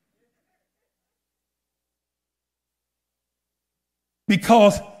 testimonies.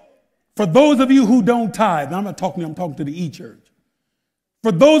 Because for those of you who don't tithe, I'm not talking to you, I'm talking to the E-Church.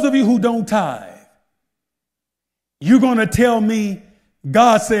 For those of you who don't tithe, you're going to tell me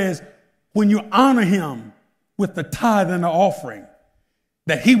God says when you honor him with the tithe and the offering,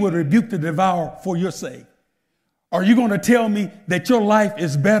 that he would rebuke the devourer for your sake. Are you going to tell me that your life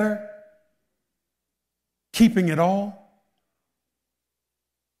is better keeping it all?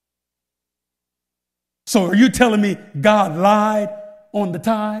 So are you telling me God lied on the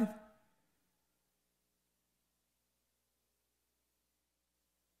tithe?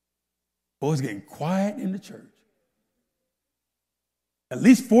 Oh, it's getting quiet in the church. At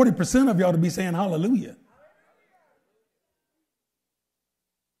least 40% of you ought to be saying hallelujah.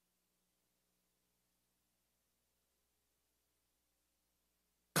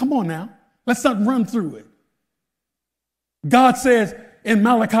 Come on now. Let's not run through it. God says in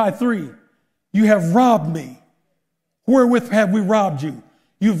Malachi 3, you have robbed me. Wherewith have we robbed you?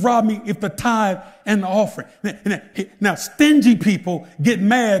 You've robbed me if the tithe and the offering. Now, stingy people get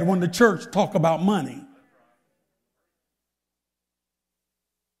mad when the church talk about money.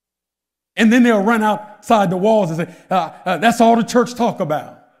 And then they'll run outside the walls and say, that's all the church talk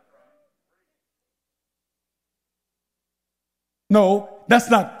about. No, that's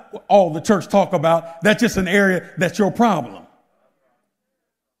not all the church talk about. That's just an area that's your problem.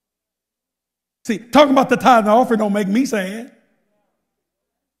 See, talking about the tithe and the offering don't make me sad.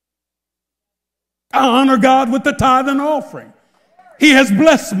 I honor God with the tithe and offering. He has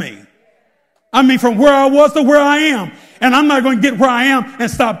blessed me. I mean, from where I was to where I am. And I'm not going to get where I am and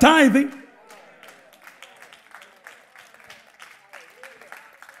stop tithing.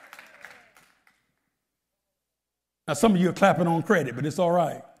 Now, some of you are clapping on credit, but it's all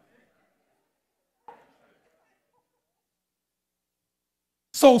right.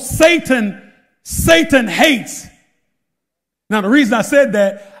 So Satan hates. Now, the reason I said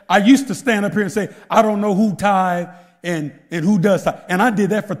that, I used to stand up here and say, I don't know who tithe and who does tithe. And I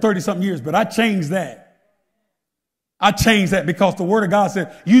did that for 30-something years, but I changed that. I changed that because the word of God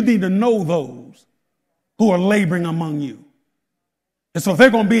said, you need to know those who are laboring among you. And so if they're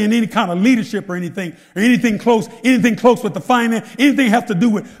going to be in any kind of leadership or anything close with the finance, anything have to do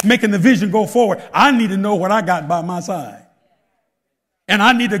with making the vision go forward, I need to know what I got by my side. And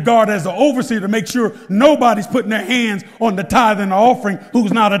I need to guard as the overseer to make sure nobody's putting their hands on the tithe and the offering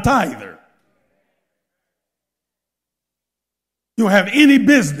who's not a tither. You don't have any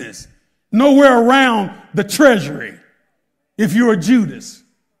business nowhere around the treasury if you're a Judas.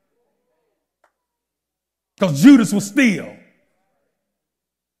 Because Judas will steal.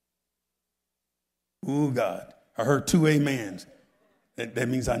 Oh, God. I heard 2 amens. That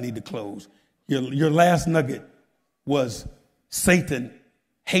means I need to close. Your last nugget was Satan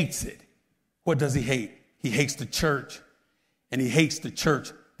hates it. What does he hate? He hates the church, and he hates the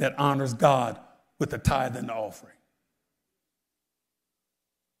church that honors God with the tithe and the offering.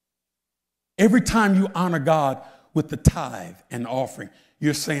 Every time you honor God with the tithe and the offering,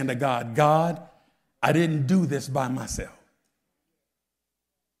 you're saying to God, God, I didn't do this by myself.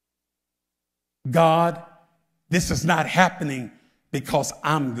 God, this is not happening because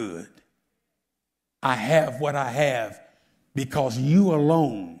I'm good. I have what I have because you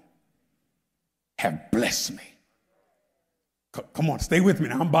alone have blessed me. Come on, stay with me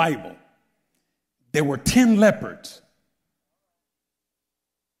now. I'm Bible. There were 10 lepers.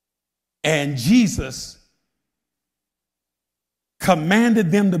 And Jesus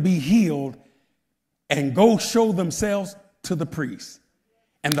commanded them to be healed and go show themselves to the priest.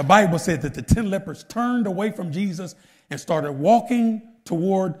 And the Bible said that the 10 lepers turned away from Jesus and started walking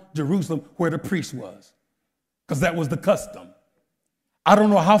toward Jerusalem where the priest was, because that was the custom. I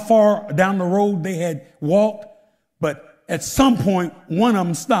don't know how far down the road they had walked, But at some point, one of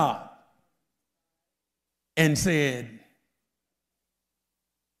them stopped and said,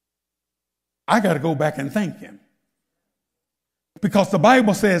 I got to go back and thank him. Because the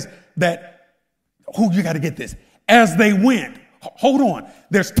Bible says that, you got to get this, as they went, hold on,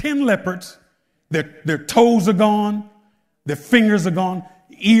 there's 10 leopards, their toes are gone, their fingers are gone,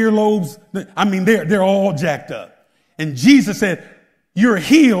 earlobes, they're all jacked up. And Jesus said, you're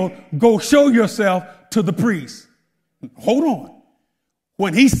healed, go show yourself to the priest. Hold on.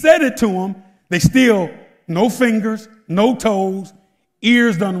 When he said it to them, they still, no fingers, no toes,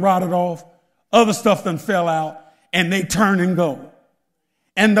 ears done rotted off, other stuff done fell out, and they turn and go.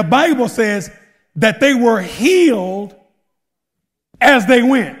 And the Bible says that they were healed as they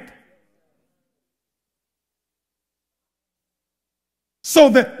went. So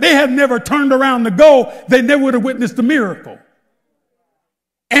that they had never turned around to go, they never would have witnessed the miracle.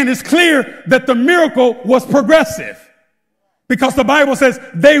 And it's clear that the miracle was progressive because the Bible says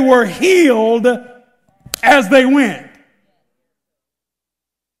they were healed as they went.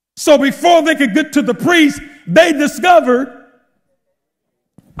 So before they could get to the priest, they discovered,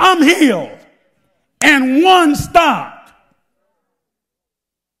 I'm healed. And one stopped.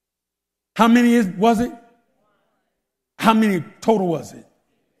 How many was it? How many total was it?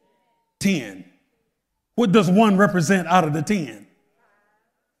 10. What does one represent out of the 10?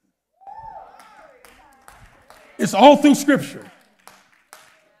 It's all through Scripture.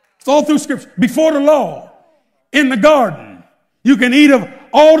 It's all through Scripture. Before the law, in the garden, you can eat of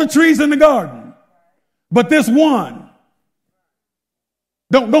all the trees in the garden. But this one,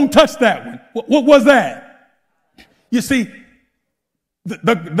 don't touch that one. What was that? You see,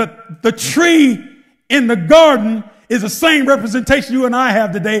 the tree in the garden is the same representation you and I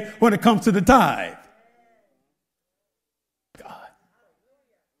have today when it comes to the tithe. God.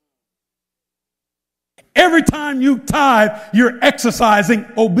 Every time you tithe, you're exercising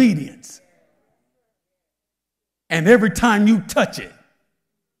obedience. And every time you touch it,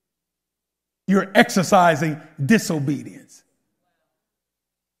 you're exercising disobedience.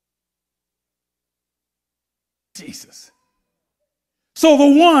 Jesus. So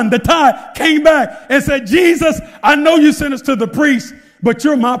the tithe came back and said, Jesus, I know you sent us to the priest, but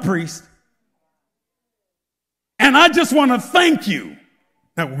you're my priest. And I just want to thank you.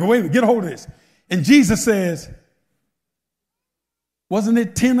 Now, wait, get a hold of this. And Jesus says, wasn't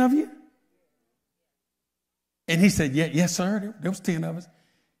it 10 of you? And he said, yes, sir. There was 10 of us.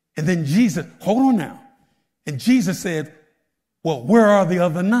 And then Jesus, hold on now. And Jesus said, well, where are the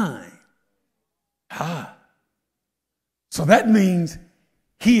other 9? So that means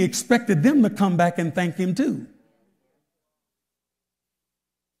he expected them to come back and thank him too.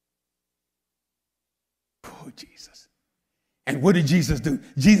 Oh, Jesus. And what did Jesus do?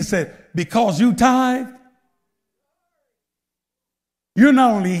 Jesus said, because you tithe, you're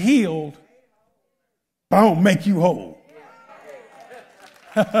not only healed, but I'm going to make you whole.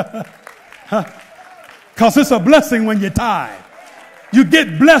 Because it's a blessing when you tithe. You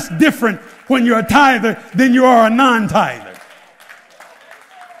get blessed different when you're a tither than you are a non-tither.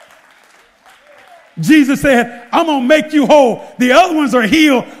 Jesus said, I'm going to make you whole. The other ones are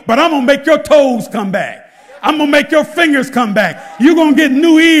healed, but I'm going to make your toes come back. I'm going to make your fingers come back. You're going to get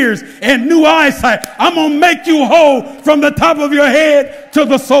new ears and new eyesight. I'm going to make you whole from the top of your head to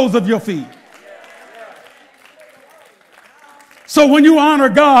the soles of your feet. So when you honor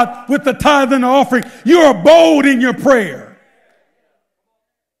God with the tithe and the offering, you are bold in your prayer.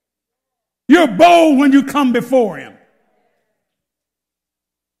 You're bold when you come before him.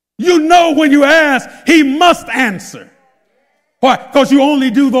 You know when you ask, he must answer. Why? Because you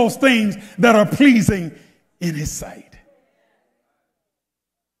only do those things that are pleasing in his sight.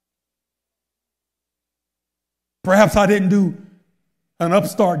 Perhaps I didn't do an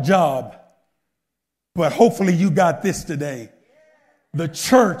upstart job, but hopefully you got this today. The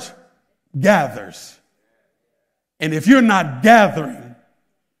church gathers. And if you're not gathering,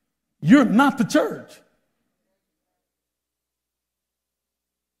 you're not the church.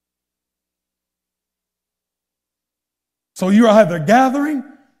 So you're either gathering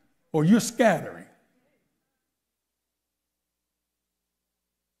or you're scattering.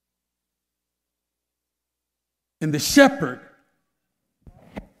 And the shepherd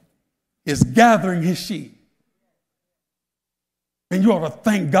is gathering his sheep. And you ought to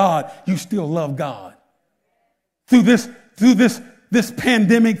thank God you still love God. Through this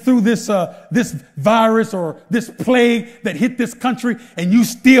pandemic, through this virus or this plague that hit this country, and you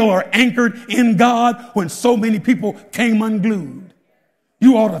still are anchored in God when so many people came unglued.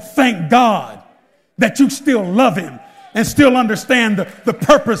 You ought to thank God that you still love him. and still understand the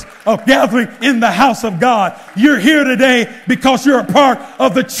purpose of gathering in the house of God. You're here today because you're a part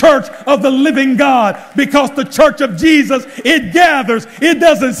of the church of the living God, because the church of Jesus, it gathers, it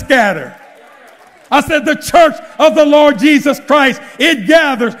doesn't scatter. I said the church of the Lord Jesus Christ, it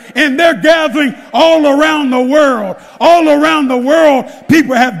gathers, and they're gathering all around the world. All around the world,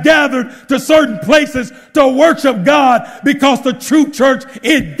 people have gathered to certain places to worship God, because the true church,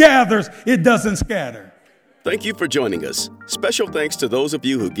 it gathers, it doesn't scatter. Thank you for joining us. Special thanks to those of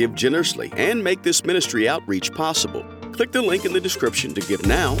you who give generously and make this ministry outreach possible. Click the link in the description to give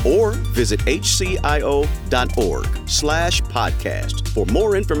now, or visit hcio.org/podcast for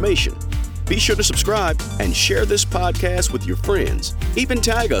more information. Be sure to subscribe and share this podcast with your friends. Even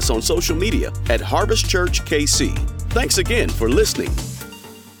tag us on social media at Harvest Church KC. Thanks again for listening.